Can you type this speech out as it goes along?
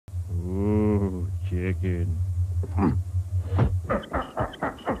chicken.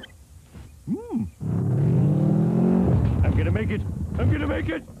 I'm gonna make it. I'm gonna make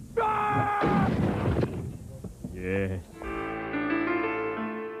it. Ah! Yes.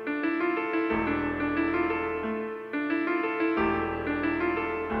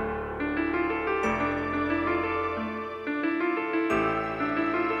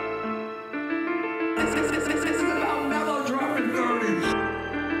 This is about Melo dropping 30s.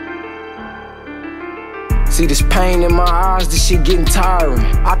 See this pain in my eyes, this shit getting tiring.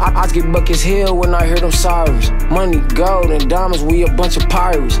 I get buck as hell when I hear them sirens. Money, gold, and diamonds, we a bunch of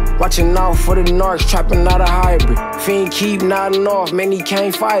pirates. Watching out for the narcs, trapping out a hybrid. Fiend keep nodding off, man, he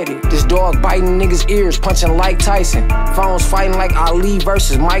can't fight it. This dog biting niggas' ears, punching like Tyson. Phones fighting like Ali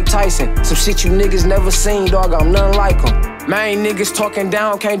versus Mike Tyson. Some shit you niggas never seen, dog, I'm nothing like him. Man, niggas talking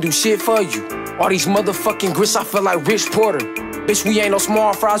down, can't do shit for you. All these motherfucking grits, I feel like Rich Porter. Bitch, we ain't no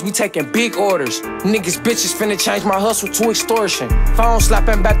small fries, we taking big orders. Niggas bitches finna change my hustle to extortion. Phone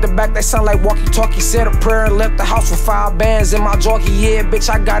slapping back to back, they sound like walkie-talkie. Said a prayer and left the house with 5 bands in my jockey. Yeah, bitch,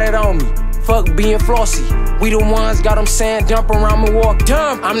 I got it on me. Fuck being flossy. We the ones got them saying dump around Milwaukee.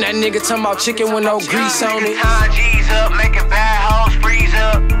 Dump. I'm that nigga talking about chicken with no grease on it. Tying G's up, making bad hoes freeze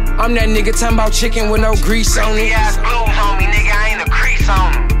up. I'm that nigga talking about chicken with no grease on it. Ass blues on me, nigga, I ain't a crease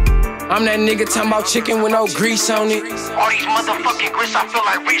on them. I'm that nigga talking about chicken with no grease on it. All these motherfucking grits, I feel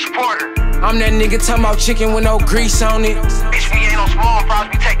like Rich Porter. I'm that nigga talking about chicken with no grease on it. Bitch, we ain't no small fries,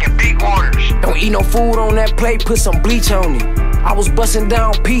 we taking big orders. Don't eat no food on that plate, put some bleach on it. I was busting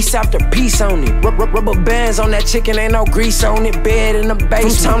down piece after piece on it. Rubber bands on that chicken, ain't no grease on it. Bed in the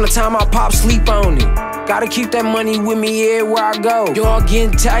basement. From time to time, I pop sleep on it. Gotta keep that money with me everywhere I go. Y'all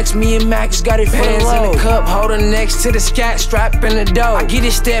getting taxed, me and Max got it fans in the cup, holding next to the scat, strap in the dough. I get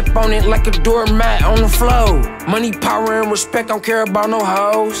it, step on it like a doormat on the floor. Money, power, and respect, don't care about no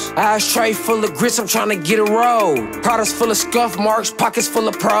hoes. Ashtray full of grits, I'm tryna get a roll. Products full of scuff marks, pockets full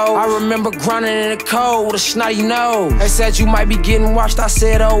of pros. I remember grinding in the cold with a snotty nose. They said you might be getting watched, I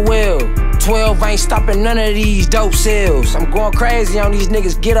said oh well. 12 ain't stopping none of these dope sales. I'm going crazy on these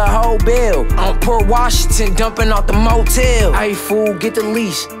niggas, get a whole bill. On Port Washington, dumping out the motel. Hey fool, get the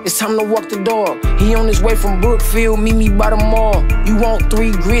leash, it's time to walk the dog. He on his way from Brookfield, meet me by the mall. You want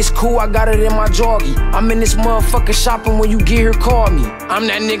 3 grits, cool, I got it in my joggy. I'm in this motherfucker shopping, when you get here, call me. I'm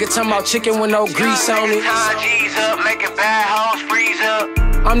that nigga talking about chicken with no grease on it. Tying G's up, making bad hoes freeze up.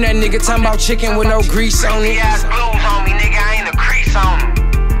 I'm that nigga talking about chicken with no grease on it. Ass blues on me, nigga, I ain't a crease on them.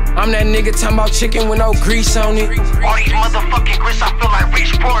 I'm that nigga talking about chicken with no grease on it. All these motherfucking grits, I feel like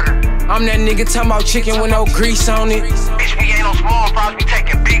Rich Porter. I'm that nigga talking about chicken with no grease on it. Bitch, we ain't no small fries, we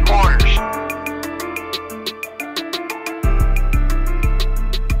taking big orders.